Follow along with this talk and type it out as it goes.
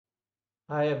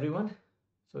Hi everyone.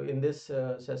 So in this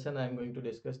session, I am going to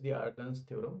discuss the Arden's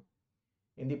theorem.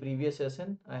 In the previous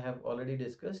session, I have already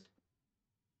discussed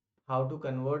how to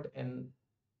convert an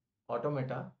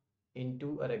automata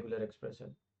into a regular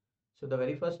expression. So the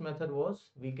very first method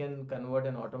was we can convert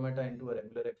an automata into a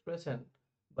regular expression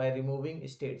by removing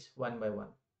states one by one.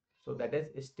 So that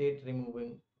is state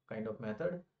removing kind of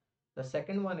method. The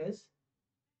second one is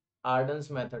Arden's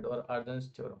method or Arden's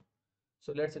theorem.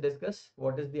 So let's discuss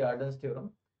what is the Arden's theorem.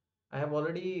 I have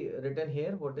already written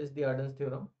here what is the Arden's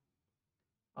theorem.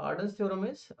 Arden's theorem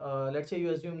is, let's say you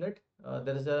assume that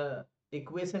there is a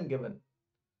equation given,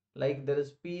 like there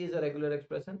is P is a regular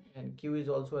expression and Q is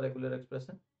also a regular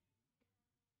expression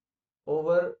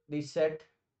over the set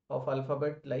of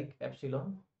alphabet like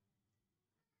epsilon,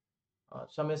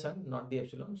 summation, not the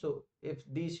epsilon. So if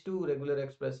these two regular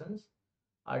expressions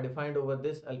are defined over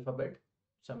this alphabet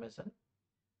summation,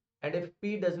 and if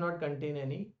P does not contain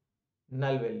any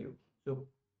null value, so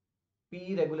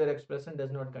P regular expression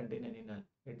does not contain any null,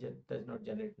 it does not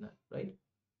generate null, right?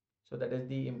 So that is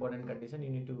the important condition you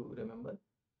need to remember.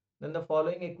 Then the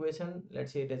following equation,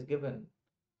 let's say it is given.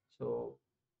 So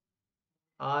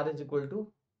R is equal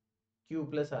to Q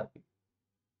plus RP.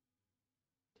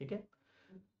 Okay.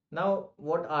 Now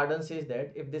what Arden says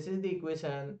that if this is the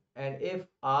equation and if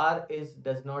R is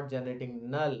does not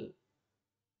generating null,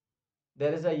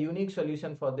 there is a unique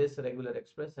solution for this regular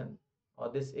expression or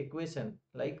this equation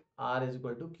like R is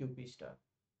equal to QP star.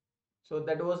 So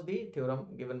that was the theorem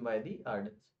given by the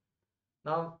Ardens.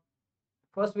 Now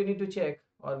first we need to check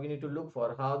or we need to look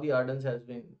for how the Ardens has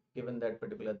been given that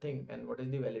particular thing and what is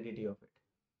the validity of it.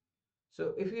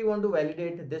 So if we want to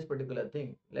validate this particular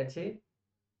thing, let's say,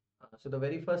 so the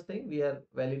very first thing we are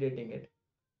validating it.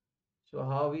 So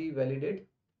how we validate?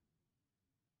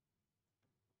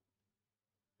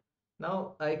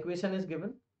 Now our equation is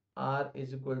given R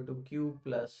is equal to Q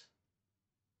plus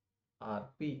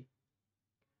RP.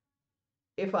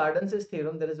 If Arden's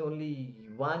theorem, there is only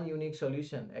one unique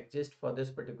solution exists for this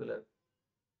particular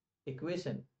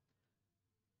equation,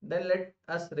 then let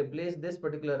us replace this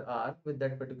particular R with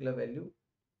that particular value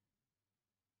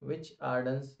which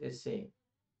Arden's is saying.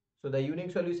 So the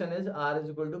unique solution is R is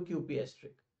equal to QP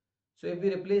asterisk. So if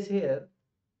we replace here,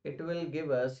 it will give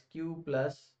us Q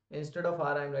plus, instead of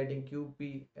R I am writing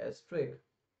QP asterisk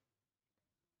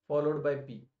followed by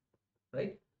P,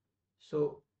 right?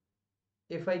 So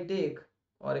if I take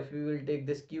or if we will take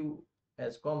this Q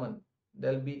as common,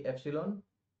 there will be epsilon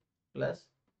plus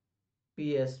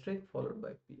P asterisk followed by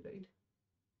P, right?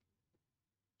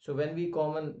 So when we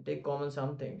take common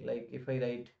something, like if I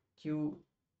write Q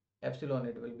epsilon,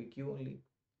 it will be Q only.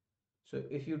 So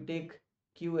if you take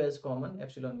Q as common,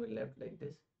 epsilon will left like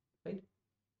this, right?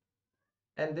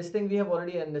 And this thing we have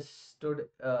already understood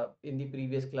in the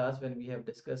previous class when we have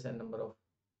discussed a number of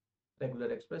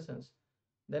regular expressions.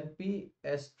 Then P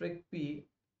asterisk P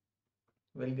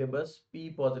will give us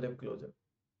P positive closure,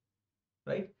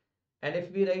 right? And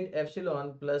if we write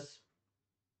epsilon plus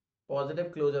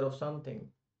positive closure of something,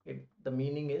 the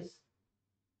meaning is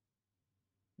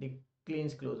the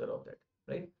cleans closure of that,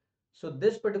 right? So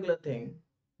this particular thing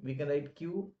we can write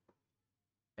Q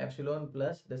epsilon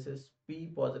plus this is P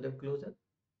positive closure,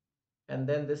 and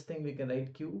then this thing we can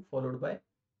write Q followed by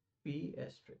P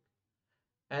asterisk,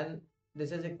 and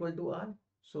this is equal to R.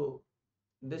 So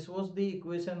this was the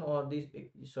equation or the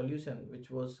solution which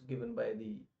was given by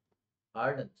the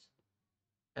Ardens,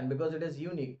 and because it is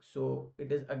unique, so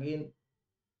it is again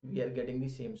we are getting the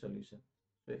same solution.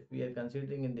 So if we are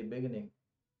considering in the beginning,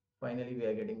 finally we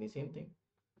are getting the same thing.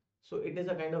 So it is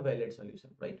a kind of valid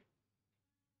solution, right?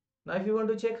 Now if you want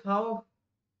to check how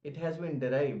it has been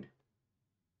derived,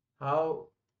 how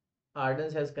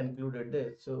Ardens has concluded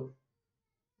this, so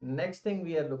next thing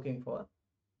we are looking for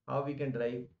how we can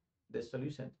derive this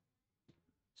solution.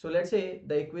 So let's say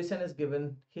the equation is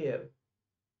given here.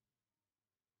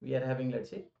 We are having, let's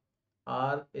say,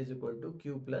 R is equal to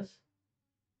Q plus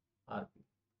RP,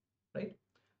 right?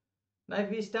 Now if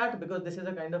we start, because this is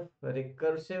a kind of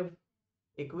recursive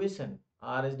equation,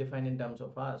 R is defined in terms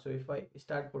of R. So if I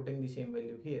start putting the same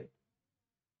value here,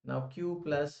 now Q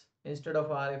plus, instead of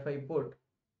R, if I put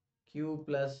Q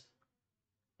plus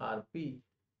RP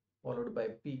followed by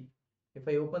P, if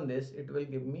I open this, it will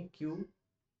give me Q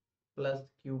plus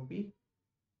QP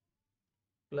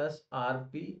plus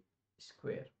RP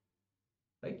square,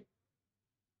 right?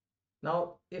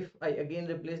 Now if I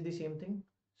again replace the same thing,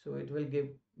 so it will give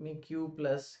me Q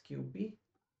plus QP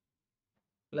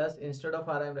plus, instead of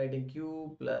R I am writing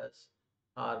Q plus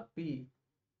RP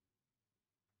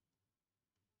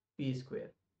P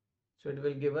square. So it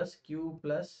will give us Q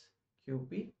plus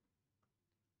QP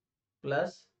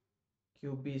plus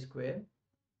qp square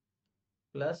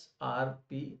plus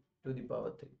rp to the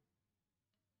power 3.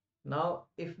 Now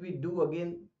if we do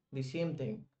again the same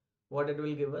thing, what it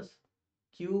will give us?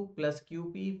 Q plus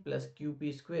qp plus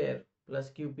qp square plus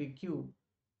qp cube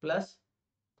plus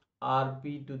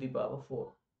rp to the power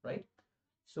 4, right?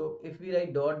 So if we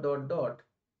write dot dot dot,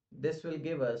 this will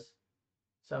give us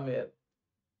somewhere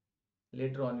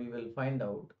later on we will find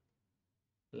out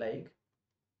like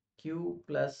q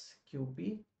plus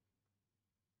qp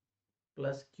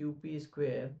plus qp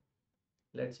square,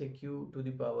 let's say q to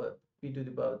the power p to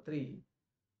the power 3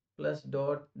 plus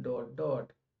dot dot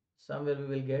dot, somewhere we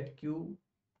will get q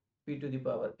p to the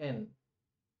power n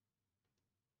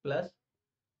plus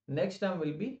next term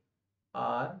will be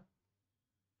r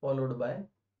followed by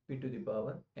p to the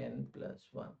power n plus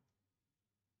 1,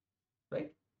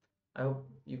 right? I hope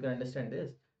you can understand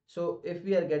this. So if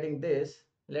we are getting this,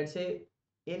 let's say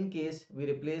in case we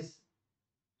replace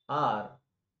r,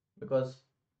 because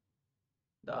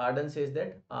the Arden says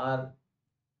that r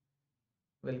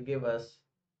will give us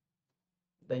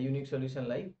the unique solution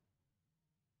like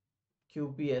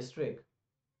qp asterisk,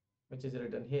 which is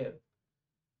written here.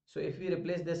 So if we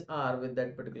replace this r with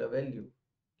that particular value,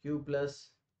 q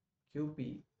plus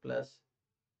qp plus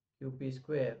qp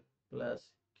square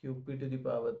plus qp to the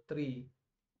power 3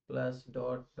 plus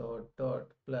dot dot dot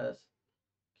plus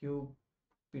qp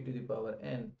to the power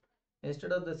n.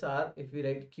 Instead of this r, if we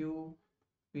write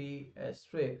qp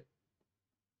asterisk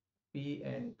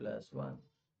pn plus 1.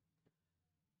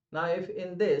 Now if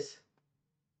in this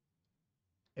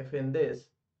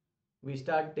we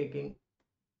start taking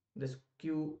this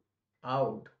q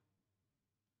out,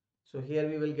 so here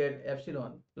we will get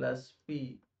epsilon plus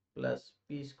p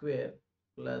square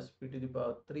plus p to the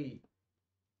power 3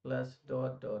 plus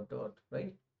dot dot dot,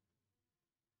 right?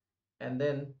 And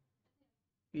then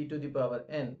p to the power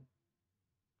n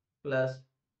plus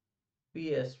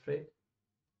p asterisk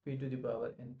p to the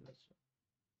power n plus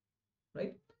 1,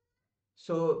 right?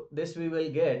 So this we will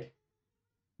get.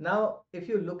 Now if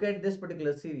you look at this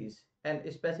particular series and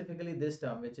specifically this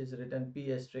term which is written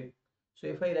p asterisk, so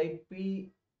if I write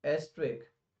p asterisk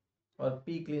or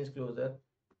p cleans closure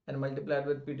and multiplied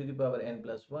with p to the power n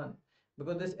plus 1,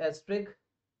 because this asterisk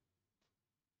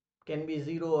can be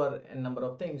 0 or a number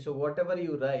of things, so whatever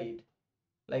you write,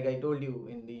 like I told you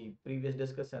in the previous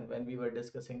discussion when we were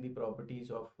discussing the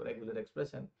properties of regular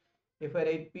expression, if I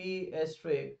write p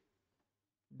asterisk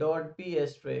dot p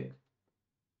asterisk,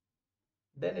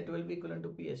 then it will be equivalent to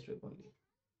p asterisk only.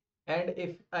 And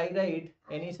if I write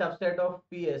any subset of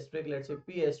p asterisk, let's say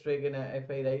p asterisk, and if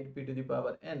I write p to the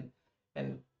power n,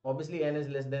 and obviously n is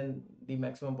less than the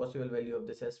maximum possible value of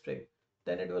this asterisk,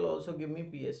 then it will also give me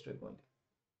p asterisk only,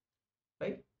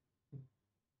 right?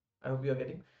 I hope you are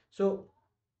getting. So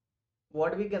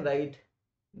what we can write,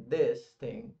 this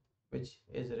thing which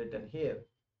is written here,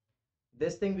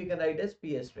 this thing we can write as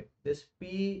p asterisk. This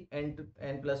p n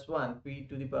plus 1, p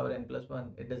to the power n plus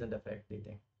 1, it doesn't affect the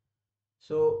thing.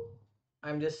 So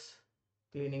I'm just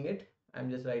cleaning it, I'm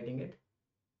just writing it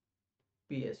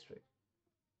p asterisk.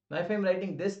 Now if I'm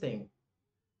writing this thing,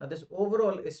 now this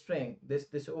overall string,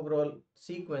 this overall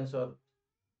sequence or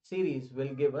series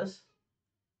will give us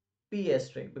p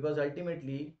asterisk, because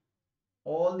ultimately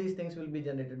all these things will be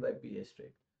generated by p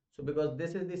asterisk. So because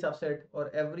this is the subset,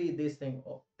 or every this thing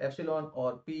epsilon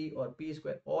or p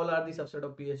square, all are the subset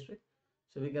of p asterisk,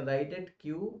 so we can write it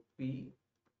q p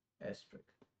asterisk.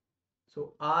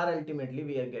 So r ultimately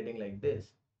we are getting like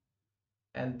this,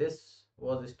 and this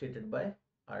was stated by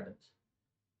Arden's.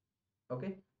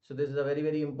 Okay, so this is a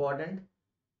very important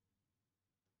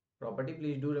property.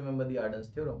 Please do remember the Arden's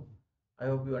theorem. I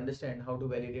hope you understand how to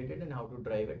validate it and how to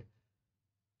drive it.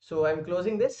 So I'm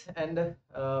closing this, and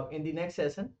in the next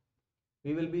session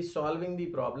we will be solving the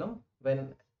problem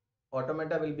when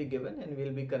automata will be given, and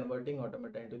we'll be converting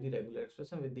automata into the regular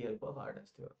expression with the help of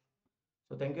Arden's theorem.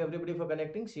 So thank you everybody for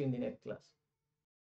connecting. See you in the next class.